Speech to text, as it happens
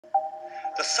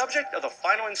The subject of the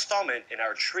final installment in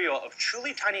our trio of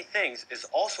truly tiny things is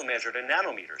also measured in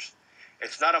nanometers.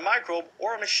 It's not a microbe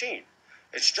or a machine.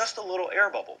 It's just a little air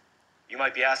bubble. You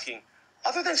might be asking,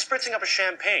 other than spritzing up a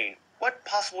champagne, what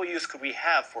possible use could we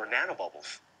have for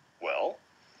nanobubbles? Well,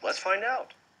 let's find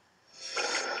out.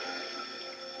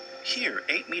 Here,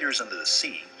 8 meters under the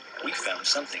sea, we found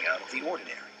something out of the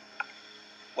ordinary.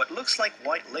 What looks like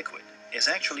white liquid is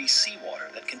actually seawater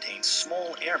that contains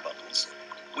small air bubbles,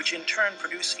 which in turn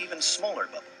produce even smaller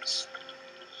bubbles.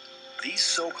 These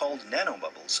so-called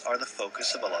nanobubbles are the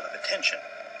focus of a lot of attention,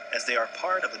 as they are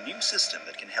part of a new system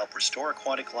that can help restore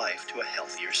aquatic life to a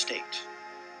healthier state.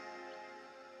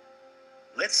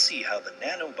 Let's see how the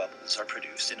nanobubbles are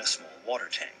produced in a small water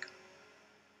tank.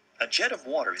 A jet of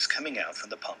water is coming out from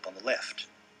the pump on the left.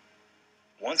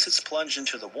 Once it's plunged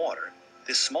into the water,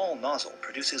 this small nozzle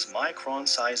produces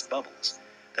micron-sized bubbles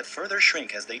that further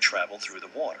shrink as they travel through the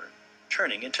water,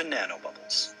 turning into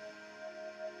nanobubbles.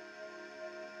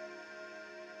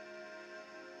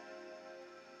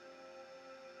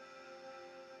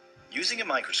 Using a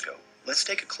microscope, let's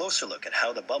take a closer look at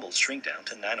how the bubbles shrink down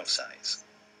to nano-size.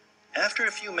 After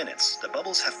a few minutes, the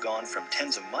bubbles have gone from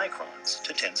tens of microns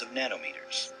to tens of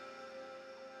nanometers.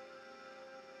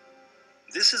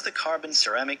 This is the carbon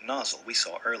ceramic nozzle we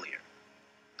saw earlier.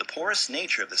 The porous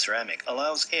nature of the ceramic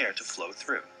allows air to flow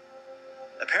through.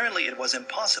 Apparently, it was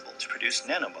impossible to produce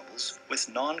nanobubbles with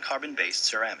non-carbon-based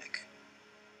ceramic.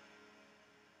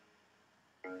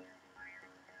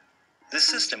 This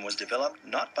system was developed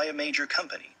not by a major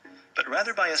company, but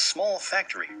rather by a small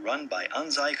factory run by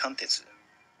Anzai Kantetsu.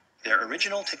 Their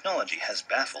original technology has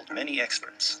baffled many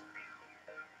experts.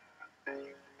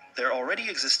 There already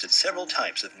existed several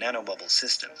types of nanobubble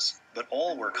systems, but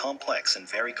all were complex and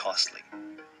very costly.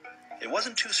 It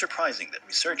wasn't too surprising that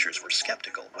researchers were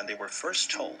skeptical when they were first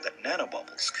told that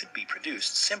nanobubbles could be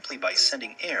produced simply by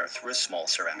sending air through a small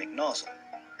ceramic nozzle.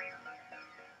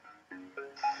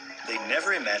 They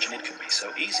never imagined it could be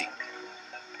so easy.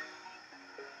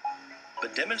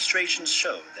 But demonstrations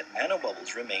showed that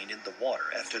nanobubbles remained in the water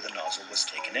after the nozzle was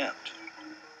taken out.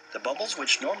 The bubbles,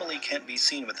 which normally can't be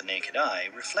seen with the naked eye,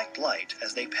 reflect light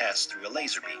as they pass through a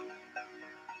laser beam.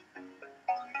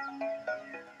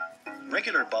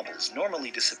 Regular bubbles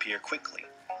normally disappear quickly,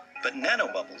 but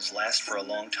nanobubbles last for a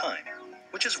long time,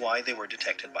 which is why they were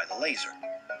detected by the laser.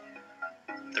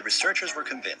 The researchers were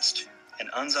convinced, and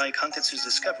Anzai Kantetsu's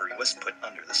discovery was put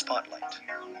under the spotlight.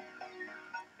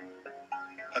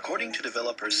 According to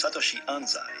developer Satoshi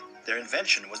Anzai, their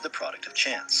invention was the product of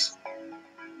chance.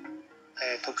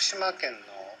 徳島県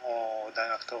の大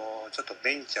学とちょっと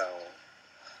ベンチャーを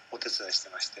お手伝いして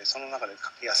まして、その中で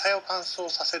野菜を乾燥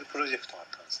させるプロジェクトがあっ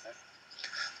たんですね。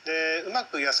で、うま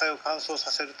く野菜を乾燥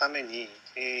させるために、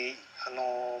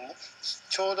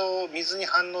ちょうど水に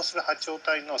反応する波長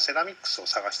帯のセラミックスを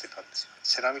探してたんですよ。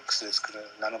セラミックスで作る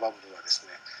ナノバブルはです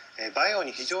ね、バイオ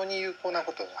に非常に有効な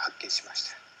ことを発見しまし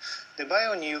た。で、バイ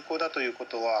オに有効だというこ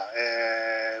とは、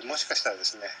もしかしたらで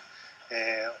すね、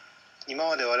今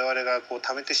まで我々がこう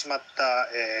溜めてしまった、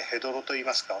ヘドロといい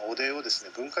ますか、汚泥をですね、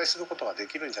分解することがで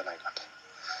きるんじゃないか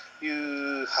とい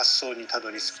う発想にたど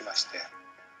り着きまして。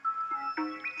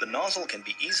The nozzle can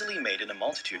be easily made in a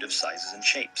multitude of sizes and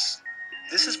shapes.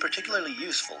 This is particularly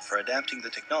useful for adapting the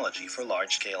technology for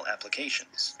large-scale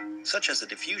applications, such as the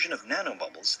diffusion of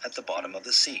nanobubbles at the bottom of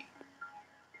the sea.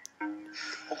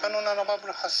 他のナノバブ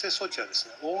ル発生装置はです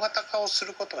ね、大型化をす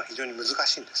ることが非常に難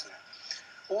しいんですね。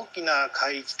大きな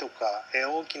海域とか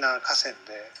大きな河川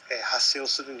で発生を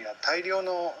するには大量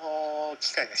の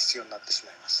機械が必要になってし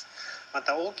まいます。ま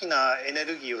た大きなエネ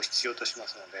ルギーを必要としま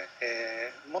すの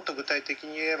で、もっと具体的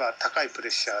に言えば高いプレ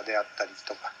ッシャーであったり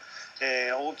とか、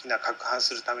大きな攪拌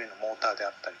するためのモーターであ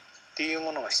ったりっていう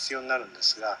ものが必要になるんで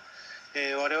すが、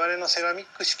我々のセラミッ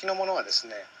ク式のものはです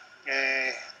ね、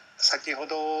先ほ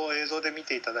ど映像で見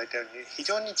ていただいたように非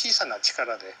常に小さな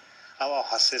力で泡を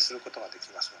発生することができ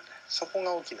ますので、そこ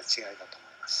が大きな違いだと思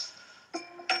います。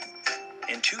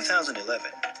In 2011,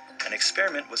 an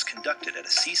experiment was conducted at a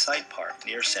seaside park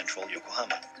near central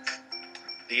Yokohama.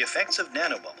 The effects of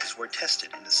nanobubbles were tested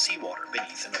in the seawater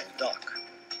beneath an old dock.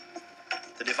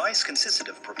 The device consisted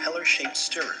of propeller-shaped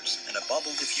stirrers and a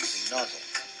bubble diffusing nozzle.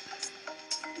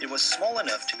 It was small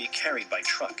enough to be carried by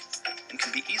truck and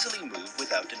could be easily moved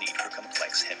without the need for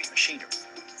complex heavy machinery.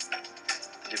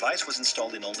 The device was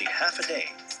installed in only half a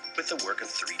day with the work of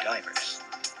 3 divers.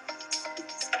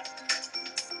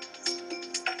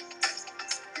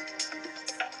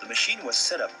 The machine was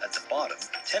set up at the bottom,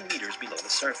 10 meters below the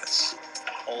surface.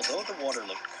 Although the water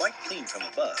looked quite clean from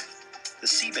above, the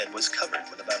seabed was covered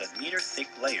with about a meter-thick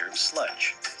layer of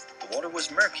sludge. The water was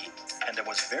murky, and there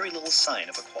was very little sign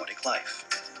of aquatic life.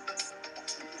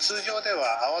 通常で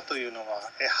は泡というのは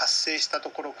発生した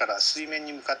ところから水面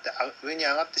に向かって上に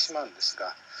上がってしまうんです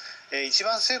が、一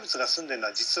番生物が住んでいるの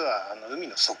は実は海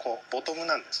の底、ボトム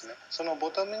なんですね。その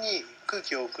ボトムに空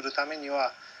気を送るために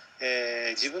は、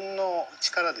自分の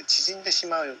力で縮んでし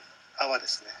まう泡で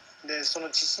すね。でその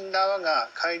縮んだ泡が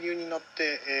海流に乗っ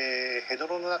て、ヘド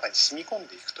ロの中に染み込ん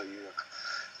でいくというような、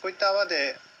こういった泡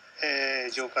で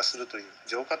浄化するという、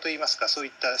浄化といいますか、そうい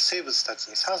った生物たち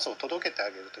に酸素を届けてあ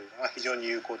げるというのが非常に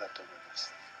有効だと思いま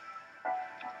す。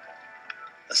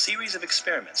A series of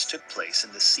experiments took place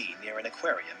in the sea near an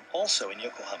aquarium, also in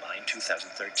Yokohama in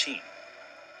 2013.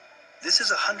 This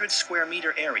is a 100 square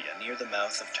meter area near the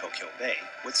mouth of Tokyo Bay,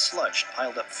 with sludge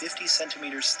piled up 50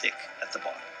 centimeters thick at the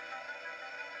bottom.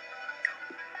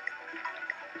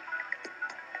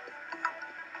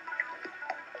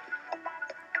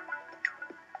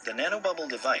 The nanobubble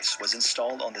device was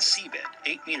installed on the seabed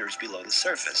 8 meters below the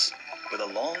surface, with a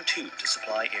long tube to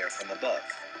supply air from above.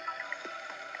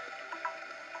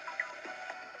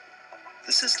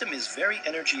 The system is very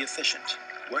energy efficient,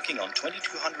 working on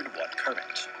 2200 watt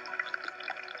current.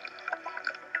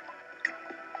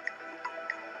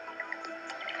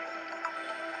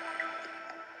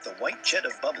 The white jet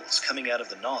of bubbles coming out of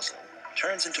the nozzle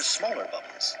turns into smaller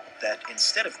bubbles that,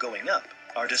 instead of going up,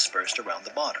 are dispersed around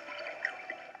the bottom.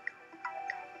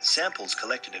 Samples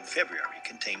collected in February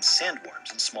contained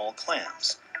sandworms and small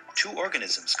clams, two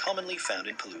organisms commonly found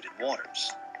in polluted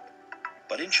waters.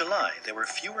 But in July, there were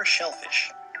fewer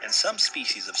shellfish, and some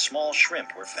species of small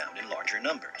shrimp were found in larger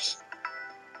numbers.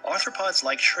 Arthropods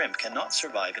like shrimp cannot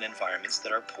survive in environments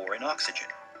that are poor in oxygen.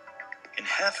 In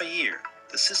half a year,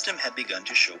 the system had begun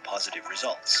to show positive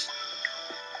results.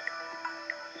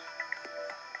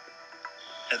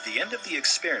 At the end of the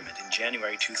experiment in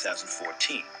January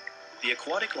 2014, the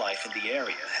aquatic life in the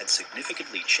area had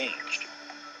significantly changed.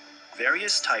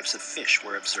 Various types of fish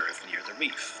were observed near the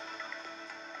reef.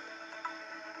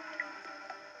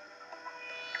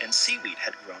 And seaweed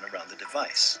had grown around the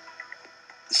device.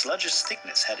 The sludge's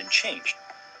thickness hadn't changed,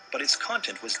 but its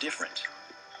content was different.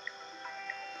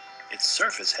 Its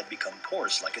surface had become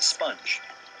porous like a sponge,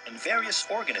 and various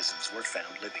organisms were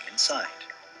found living inside.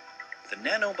 The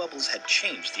nanobubbles had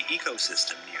changed the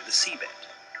ecosystem near the seabed.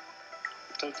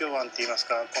 東京湾っていいます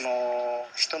か、この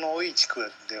人の多い地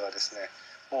区ではですね、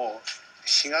もう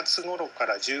4月頃か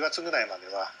ら10月ぐらいまで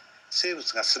は生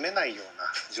物が住めないよう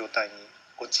な状態に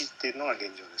陥っているのが現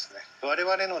状ですね。我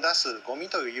々の出すゴミ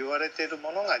と言われている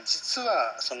ものが実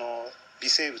はその微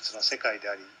生物の世界で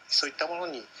あり、そういったもの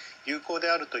に有効で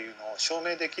あるというのを証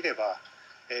明できれば、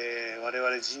我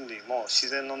々人類も自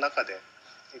然の中で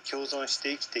共存して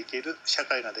生きていける社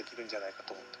会ができるんじゃないか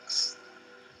と思っています。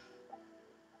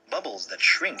Bubbles that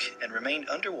shrink and remain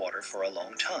underwater for a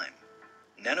long time.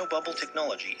 Nanobubble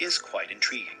technology is quite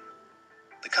intriguing.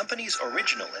 The company's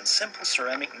original and simple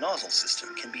ceramic nozzle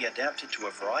system can be adapted to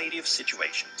a variety of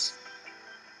situations.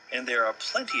 And there are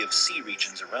plenty of sea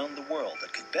regions around the world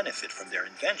that could benefit from their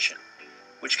invention,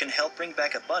 which can help bring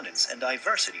back abundance and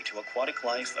diversity to aquatic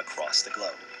life across the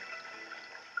globe.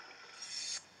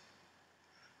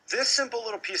 This simple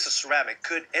little piece of ceramic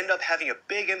could end up having a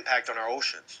big impact on our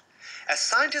oceans. As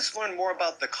scientists learn more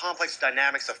about the complex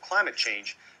dynamics of climate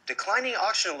change, declining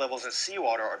oxygen levels in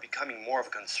seawater are becoming more of a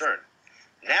concern.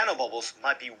 Nanobubbles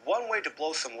might be one way to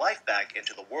blow some life back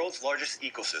into the world's largest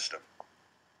ecosystem.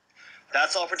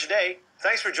 That's all for today.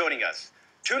 Thanks for joining us.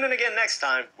 Tune in again next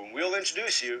time when we'll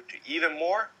introduce you to even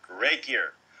more great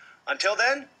gear. Until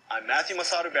then, I'm Matthew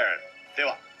Masaru Barron. で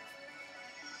は。